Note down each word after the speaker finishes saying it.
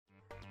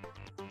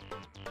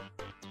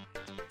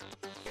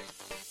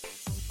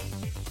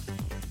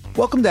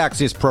Welcome to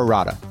Axios Pro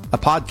Rata, a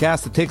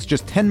podcast that takes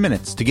just 10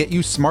 minutes to get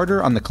you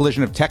smarter on the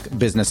collision of tech,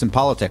 business, and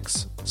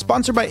politics.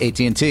 Sponsored by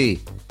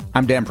AT&T.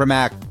 I'm Dan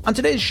Primack. On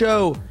today's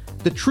show,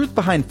 the truth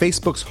behind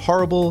Facebook's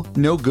horrible,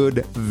 no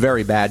good,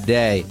 very bad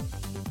day,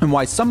 and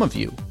why some of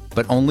you,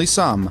 but only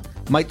some,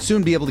 might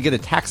soon be able to get a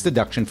tax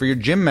deduction for your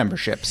gym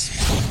memberships.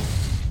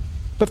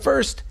 But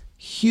first,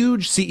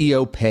 huge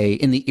CEO pay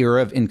in the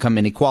era of income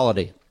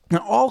inequality.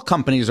 Now, all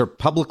companies are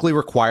publicly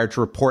required to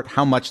report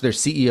how much their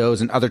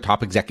CEOs and other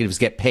top executives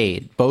get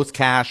paid, both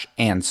cash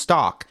and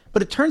stock.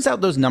 But it turns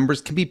out those numbers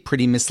can be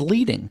pretty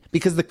misleading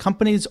because the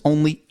companies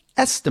only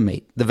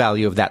estimate the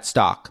value of that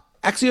stock.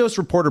 Axios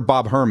reporter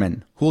Bob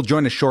Herman, who will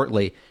join us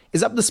shortly,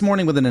 is up this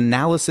morning with an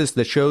analysis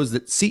that shows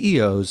that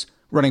CEOs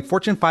running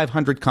Fortune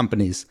 500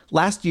 companies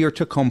last year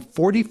took home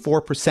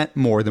 44%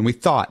 more than we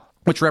thought,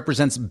 which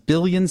represents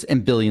billions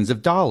and billions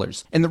of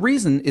dollars. And the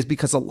reason is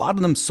because a lot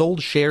of them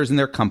sold shares in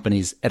their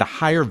companies at a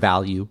higher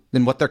value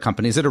than what their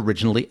companies had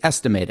originally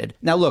estimated.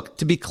 Now look,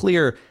 to be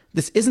clear,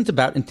 this isn't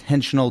about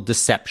intentional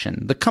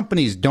deception. The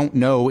companies don't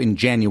know in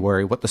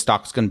January what the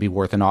stock's going to be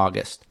worth in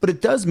August. But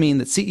it does mean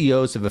that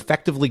CEOs have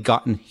effectively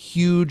gotten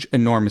huge,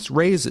 enormous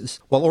raises,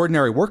 while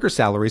ordinary worker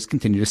salaries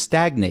continue to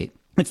stagnate.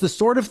 It's the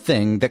sort of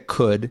thing that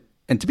could,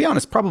 and to be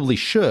honest, probably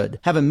should,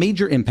 have a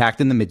major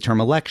impact in the midterm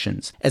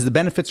elections, as the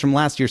benefits from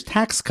last year's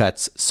tax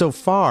cuts so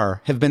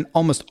far have been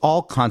almost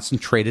all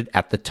concentrated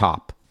at the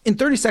top. In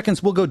 30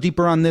 seconds, we'll go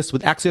deeper on this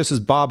with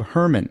Axios' Bob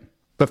Herman.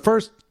 But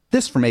first,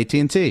 this from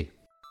AT&T.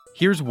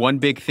 Here's one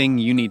big thing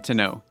you need to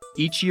know.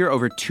 Each year,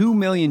 over 2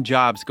 million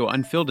jobs go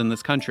unfilled in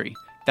this country.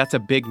 That's a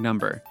big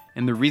number,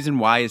 and the reason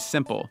why is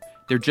simple.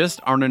 There just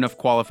aren't enough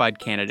qualified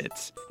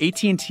candidates.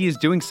 AT&T is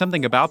doing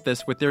something about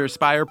this with their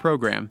Aspire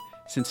program.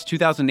 Since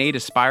 2008,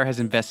 Aspire has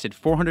invested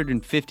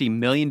 $450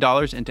 million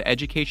into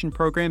education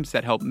programs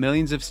that help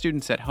millions of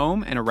students at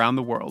home and around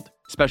the world.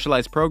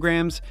 Specialized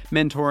programs,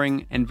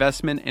 mentoring,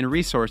 investment, and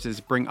resources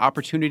bring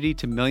opportunity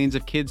to millions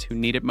of kids who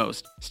need it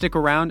most. Stick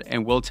around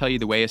and we'll tell you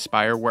the way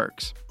Aspire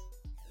works.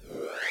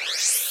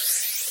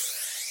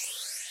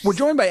 We're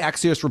joined by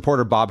Axios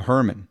reporter Bob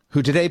Herman,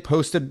 who today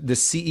posted the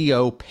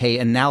CEO pay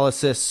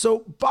analysis.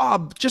 So,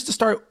 Bob, just to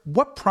start,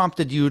 what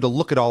prompted you to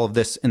look at all of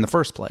this in the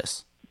first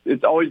place?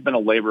 It's always been a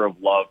labor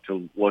of love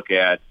to look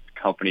at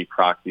company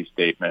proxy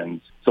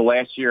statements. So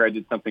last year I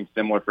did something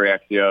similar for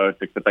Axios,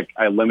 except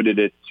I limited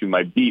it to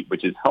my beat,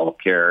 which is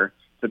healthcare.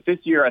 But this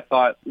year I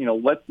thought,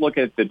 let's look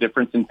at the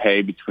difference in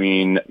pay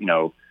between,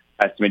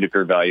 estimated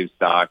fair value of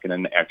stock and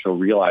then the actual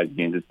realized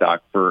gains of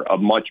stock for a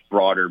much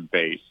broader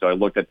base. So I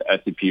looked at the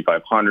S&P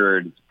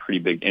 500, it's a pretty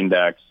big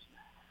index.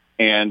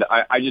 And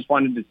I just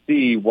wanted to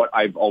see what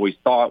I've always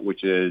thought,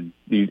 which is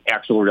these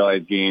actual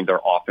realized gains are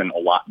often a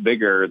lot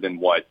bigger than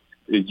what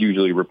is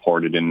usually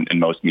reported in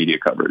most media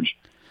coverage.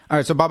 All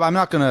right, so Bob, I'm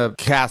not going to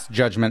cast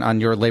judgment on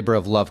your labor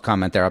of love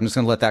comment there. I'm just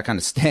going to let that kind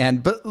of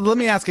stand. But let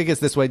me ask, I guess,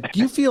 this way. Do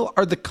you feel,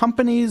 are the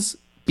companies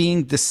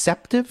being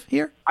deceptive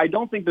here? I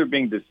don't think they're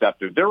being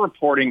deceptive. They're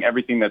reporting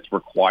everything that's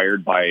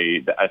required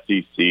by the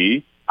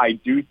SEC. I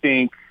do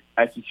think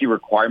SEC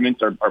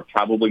requirements are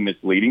probably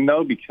misleading,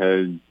 though,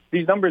 because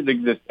these numbers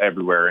exist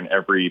everywhere in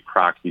every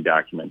proxy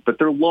document, but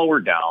they're lower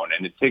down,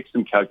 and it takes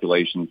some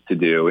calculations to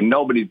do, and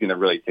nobody's going to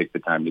really take the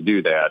time to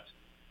do that.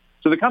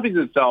 So the companies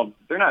themselves,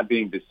 they're not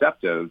being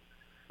deceptive,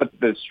 but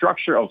the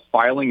structure of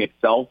filing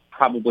itself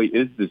probably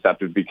is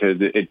deceptive because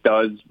it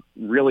does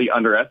really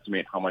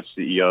underestimate how much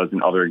CEOs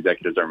and other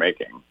executives are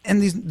making.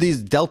 And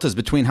these deltas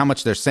between how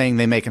much they're saying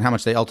they make and how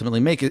much they ultimately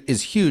make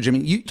is huge. I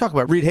mean, you talk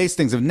about Reed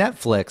Hastings of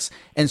Netflix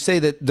and say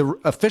that the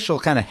official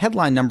kind of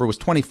headline number was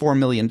 $24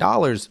 million,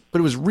 but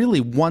it was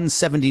really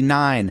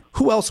 $179.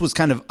 Who else was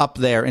kind of up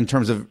there in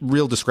terms of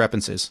real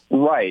discrepancies?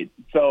 Right.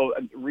 So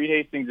Reed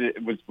Hastings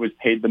was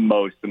paid the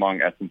most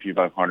among S&P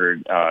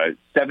 500,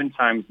 7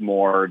 times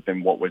more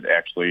than what was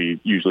actually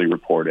usually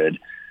reported.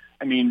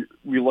 I mean,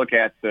 we look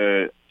at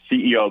the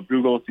CEO of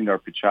Google, Sundar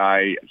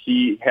Pichai.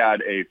 He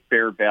had a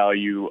fair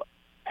value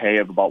pay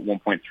of about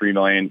 $1.3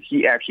 million.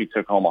 He actually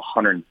took home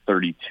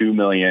 $132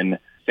 million.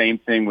 Same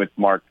thing with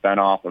Mark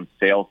Benioff of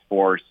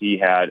Salesforce. He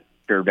had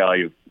fair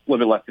value of a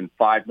little bit less than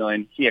 $5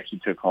 million. He actually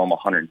took home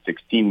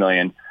 $116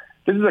 million.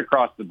 This is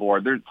across the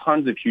board. There's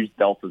tons of huge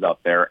deltas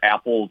out there.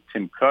 Apple,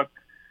 Tim Cook,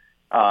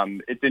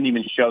 it didn't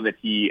even show that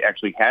he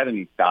actually had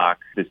any stock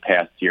this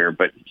past year,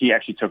 but he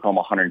actually took home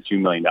 $102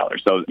 million.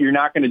 So you're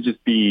not going to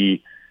just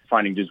be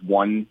finding just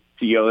one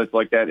CEO that's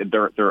like that.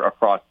 They're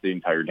across the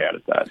entire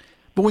data set.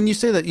 But when you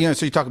say that,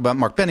 so you talk about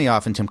Mark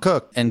Benioff and Tim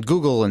Cook and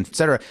Google and et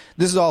cetera,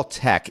 this is all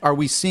tech. Are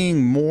we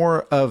seeing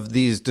more of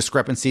these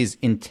discrepancies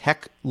in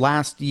tech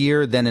last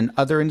year than in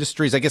other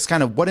industries? I guess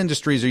kind of what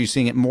industries are you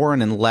seeing it more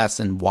in and less,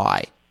 and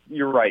why?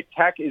 You're right.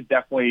 Tech is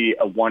definitely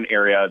one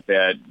area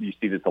that you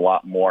see this a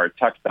lot more.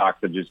 Tech stocks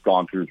have just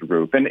gone through the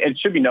roof. And it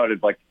should be noted,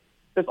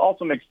 this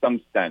also makes some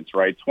sense,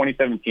 right?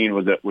 2017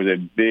 was a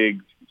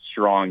big,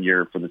 strong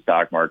year for the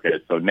stock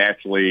market. So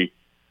naturally,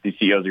 these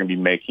CEOs are going to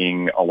be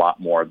making a lot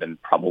more than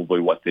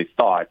probably what they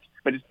thought.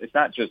 But it's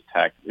not just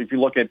tech. If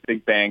you look at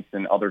big banks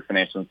and other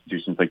financial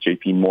institutions like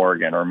JP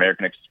Morgan or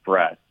American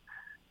Express,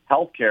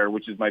 healthcare,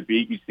 which is my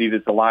beat, you see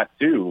this a lot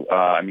too.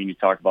 You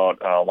talk about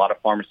a lot of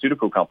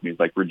pharmaceutical companies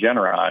like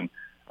Regeneron,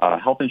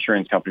 health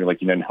insurance company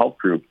like United Health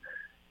Group.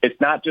 It's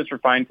not just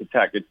refined to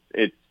tech.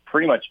 It's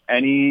pretty much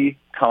any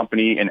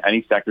company in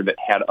any sector that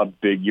had a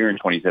big year in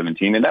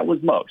 2017, and that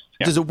was most.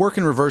 Yeah. Does it work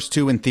in reverse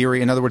too, in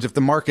theory? In other words, if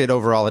the market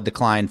overall had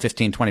declined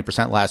 15,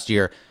 20% last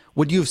year,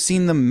 would you have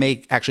seen them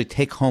actually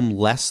take home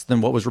less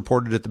than what was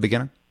reported at the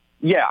beginning?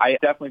 Yeah, I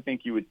definitely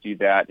think you would see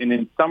that. And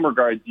in some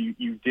regards,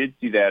 you did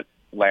see that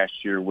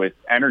last year with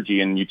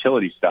energy and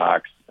utility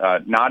stocks.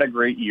 Not a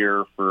great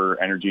year for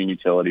energy and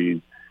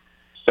utilities.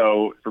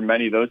 So for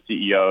many of those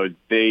CEOs,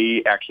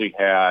 they actually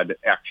had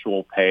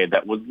actual pay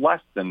that was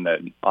less than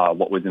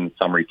what was in the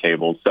summary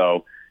table.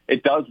 So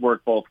it does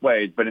work both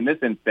ways. But in this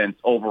instance,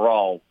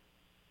 overall,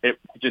 it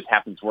just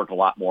happens to work a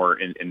lot more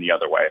in the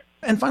other way.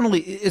 And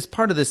finally, as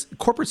part of this,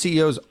 corporate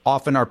CEOs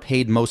often are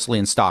paid mostly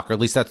in stock, or at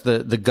least that's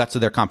the guts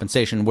of their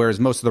compensation, whereas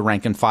most of the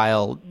rank and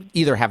file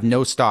either have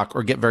no stock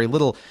or get very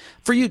little.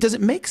 For you, does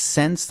it make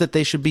sense that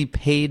they should be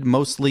paid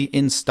mostly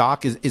in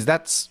stock? Is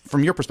that,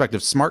 from your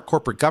perspective, smart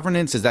corporate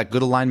governance? Is that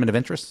good alignment of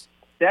interests?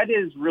 That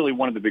is really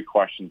one of the big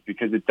questions,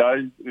 because it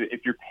does,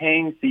 if you're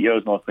paying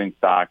CEOs mostly in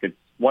stock, it's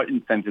what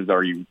incentives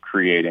are you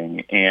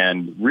creating?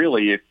 And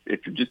really, if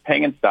you're just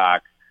paying in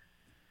stock,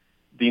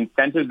 the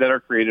incentives that are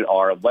created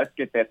are, let's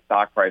get that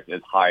stock price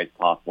as high as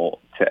possible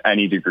to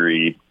any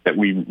degree that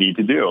we need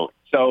to do.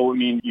 So,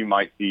 you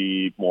might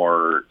see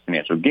more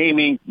financial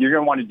gaming. You're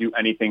going to want to do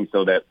anything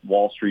so that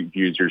Wall Street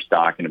views your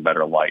stock in a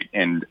better light.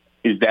 And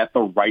is that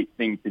the right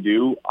thing to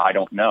do? I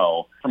don't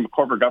know. From a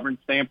corporate governance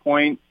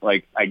standpoint,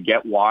 I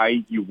get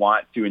why you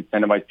want to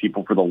incentivize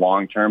people for the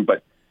long term,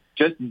 but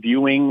just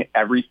viewing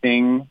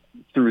everything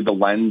through the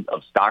lens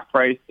of stock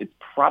price, it's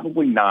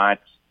probably not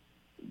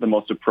the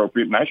most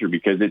appropriate measure,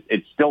 because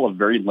it's still a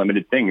very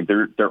limited thing.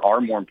 There are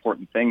more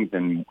important things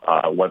than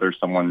whether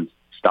someone's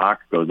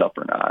stock goes up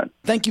or not.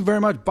 Thank you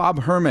very much,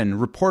 Bob Herman,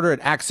 reporter at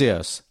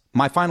Axios.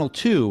 My final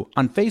two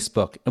on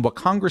Facebook and what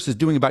Congress is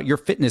doing about your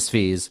fitness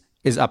fees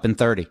is up in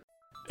 30.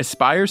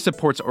 Aspire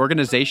supports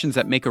organizations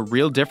that make a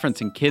real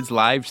difference in kids'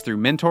 lives through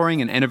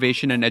mentoring and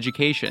innovation in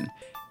education.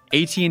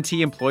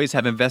 AT&T employees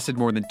have invested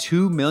more than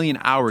 2 million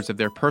hours of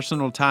their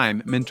personal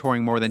time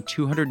mentoring more than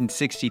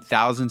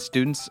 260,000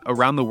 students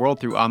around the world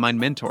through online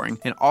mentoring,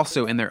 and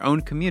also in their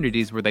own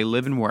communities where they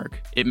live and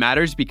work. It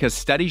matters because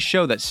studies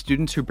show that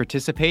students who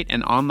participate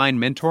in online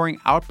mentoring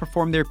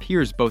outperform their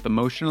peers both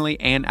emotionally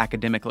and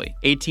academically.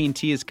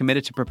 AT&T is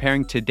committed to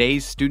preparing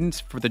today's students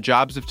for the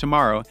jobs of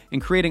tomorrow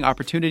and creating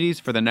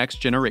opportunities for the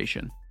next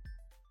generation.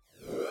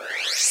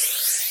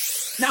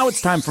 Now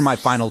it's time for my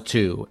final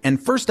two. And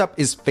first up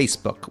is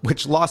Facebook,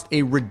 which lost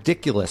a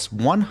ridiculous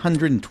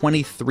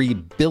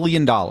 $123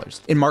 billion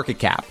in market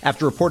cap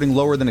after reporting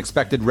lower than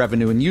expected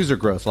revenue and user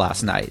growth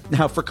last night.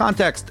 Now, for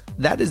context,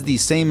 that is the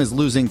same as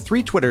losing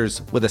 3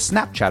 Twitters with a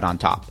Snapchat on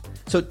top.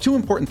 So 2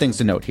 important things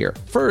to note here.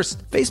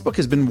 First, Facebook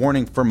has been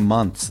warning for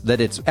months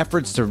that its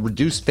efforts to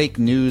reduce fake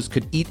news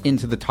could eat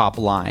into the top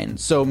line.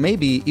 So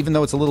maybe, even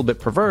though it's a little bit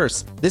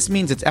perverse, this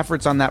means its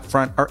efforts on that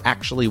front are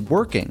actually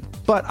working.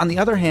 But on the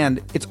other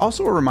hand, it's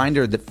also a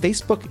reminder that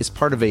Facebook is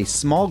part of a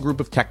small group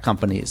of tech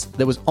companies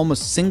that was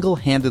almost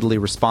single-handedly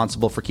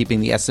responsible for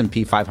keeping the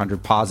S&P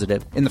 500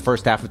 positive in the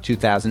first half of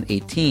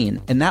 2018.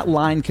 And that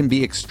line can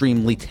be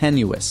extremely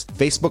tenuous.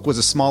 Facebook was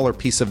a smaller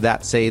piece of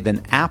that, say,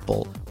 than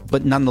Apple.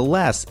 But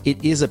nonetheless,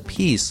 it is a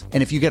piece.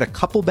 And if you get a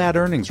couple bad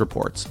earnings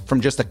reports from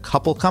just a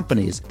couple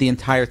companies, the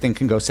entire thing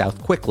can go south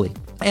quickly.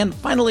 And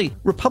finally,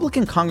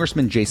 Republican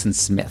Congressman Jason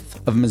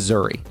Smith of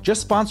Missouri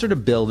just sponsored a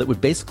bill that would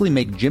basically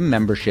make gym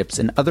memberships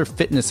and other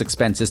fitness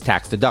expenses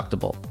tax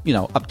deductible,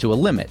 up to a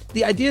limit.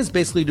 The idea is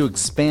basically to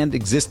expand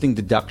existing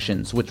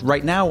deductions, which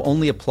right now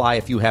only apply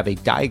if you have a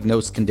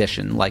diagnosed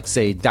condition, like,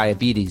 say,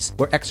 diabetes,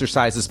 or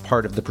exercise is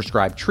part of the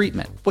prescribed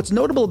treatment. What's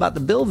notable about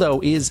the bill,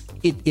 though, is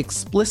it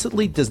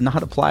explicitly does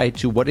not apply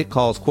to what it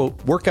calls,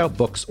 quote, workout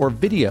books or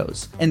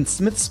videos. And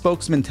Smith's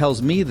spokesman tells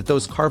me that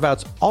those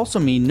carve-outs also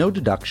mean no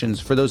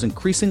deductions for those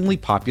increasingly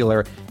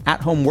popular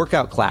at-home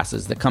workout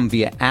classes that come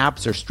via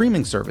apps or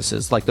streaming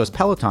services like those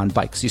Peloton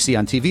bikes you see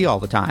on TV all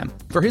the time.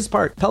 For his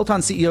part,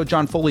 Peloton CEO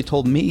John Foley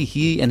told me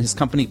he and his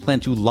company plan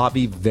to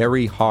lobby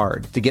very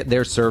hard to get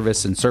their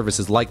service and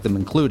services like them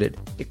included.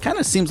 It kind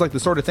of seems like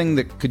the sort of thing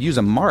that could use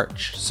a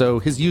march, so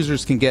his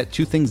users can get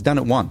 2 things done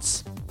at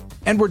once.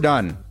 And we're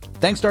done.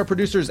 Thanks to our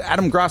producers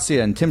Adam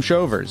Gracia and Tim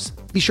Shovers.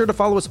 Be sure to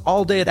follow us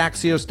all day at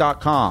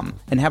Axios.com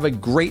and have a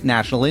great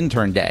National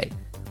Intern Day.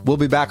 We'll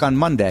be back on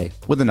Monday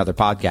with another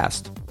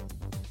podcast.